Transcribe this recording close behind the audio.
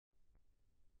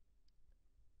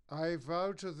I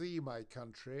vow to thee, my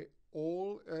country,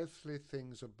 all earthly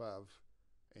things above,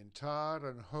 entire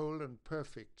and whole and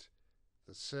perfect,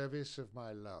 the service of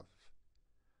my love.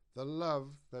 The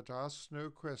love that asks no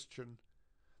question,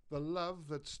 the love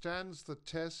that stands the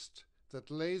test,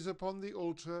 that lays upon the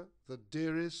altar the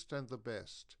dearest and the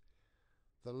best.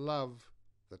 The love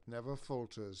that never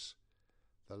falters,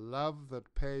 the love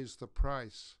that pays the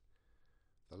price,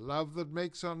 the love that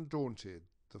makes undaunted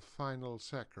the final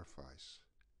sacrifice.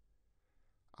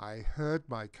 I heard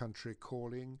my country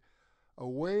calling,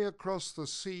 away across the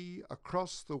sea,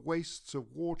 across the wastes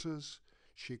of waters,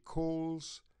 she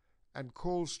calls and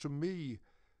calls to me.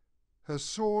 Her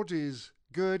sword is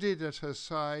girded at her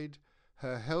side,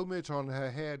 her helmet on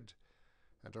her head,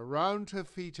 and around her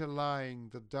feet are lying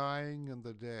the dying and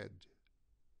the dead.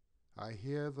 I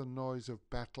hear the noise of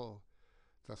battle,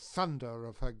 the thunder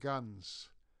of her guns.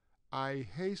 I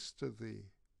haste to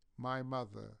thee, my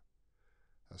mother,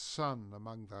 a son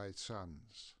among thy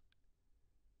sons.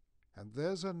 And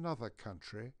there's another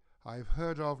country I've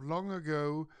heard of long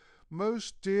ago,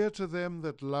 most dear to them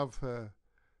that love her,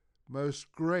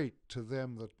 most great to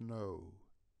them that know.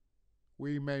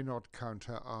 We may not count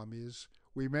her armies,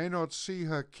 we may not see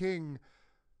her king.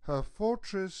 Her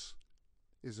fortress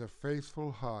is a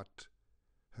faithful heart,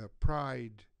 her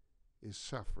pride is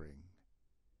suffering.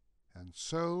 And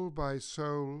soul by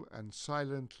soul and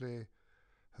silently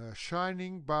her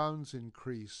shining bounds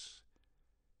increase,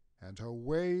 and her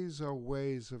ways are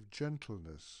ways of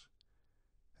gentleness,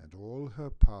 and all her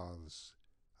paths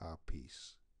are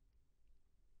peace.